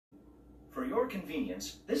For your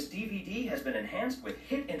convenience, this DVD has been enhanced with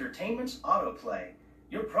Hit Entertainment's autoplay.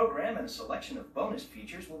 Your program and a selection of bonus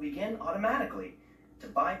features will begin automatically. To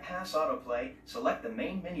bypass autoplay, select the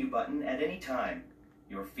main menu button at any time.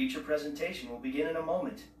 Your feature presentation will begin in a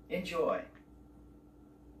moment. Enjoy.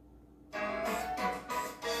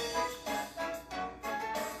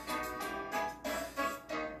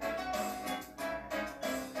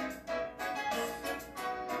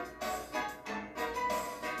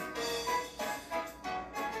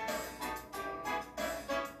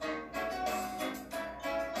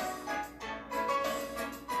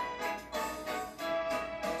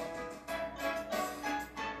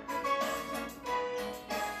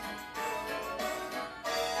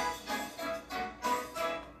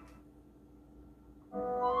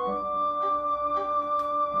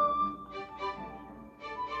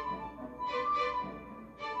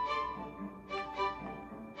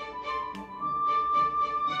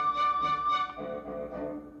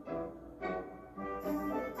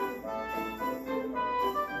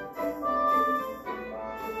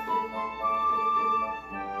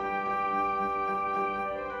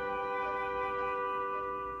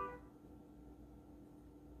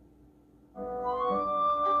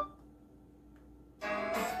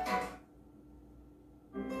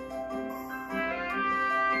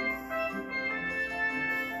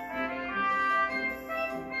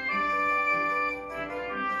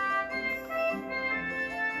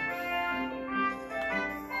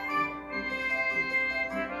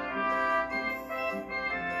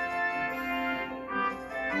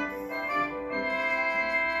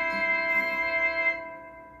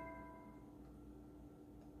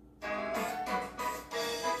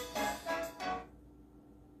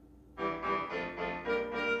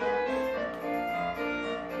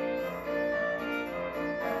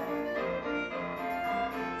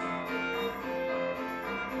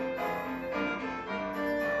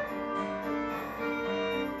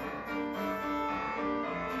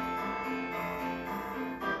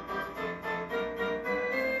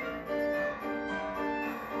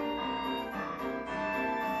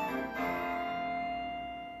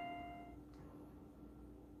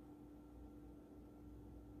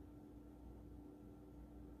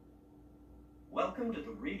 Welcome to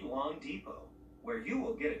the Read Along Depot, where you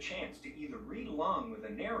will get a chance to either read along with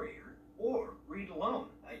a narrator or read alone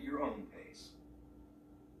at your own pace.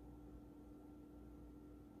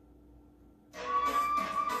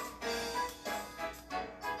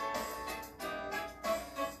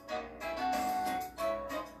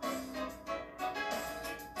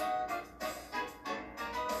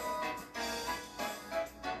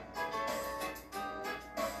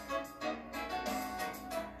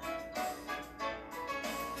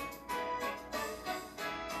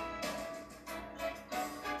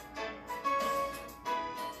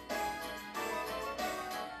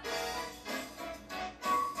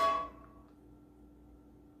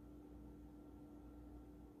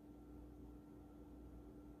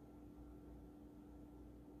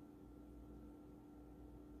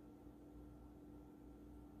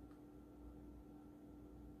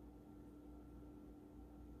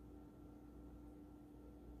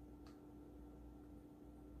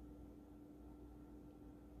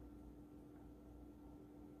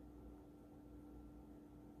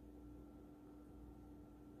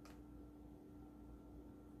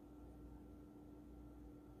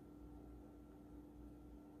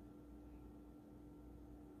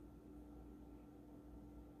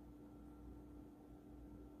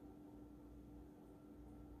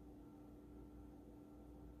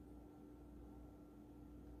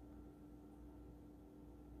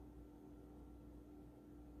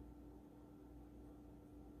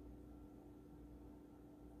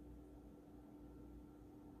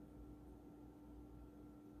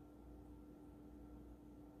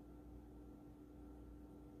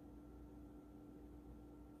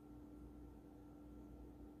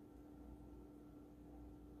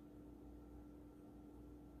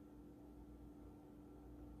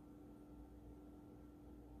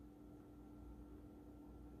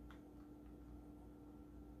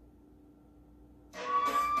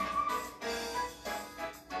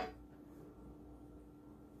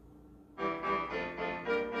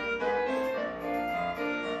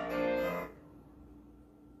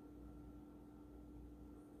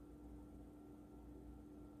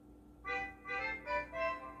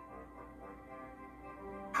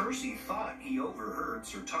 Percy thought he overheard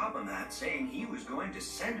Sir Topham Hatt saying he was going to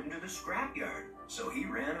send him to the scrapyard, so he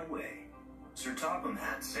ran away. Sir Topham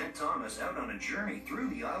Hatt sent Thomas out on a journey through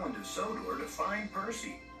the island of Sodor to find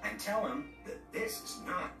Percy and tell him that this is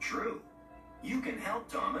not true. You can help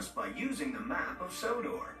Thomas by using the map of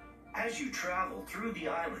Sodor. As you travel through the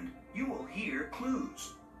island, you will hear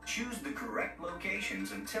clues. Choose the correct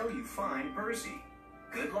locations until you find Percy.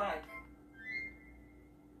 Good luck.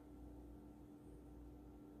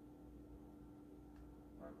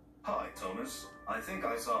 Hi, Thomas. I think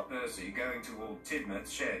I saw Percy going toward Tidmouth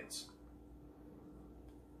Sheds.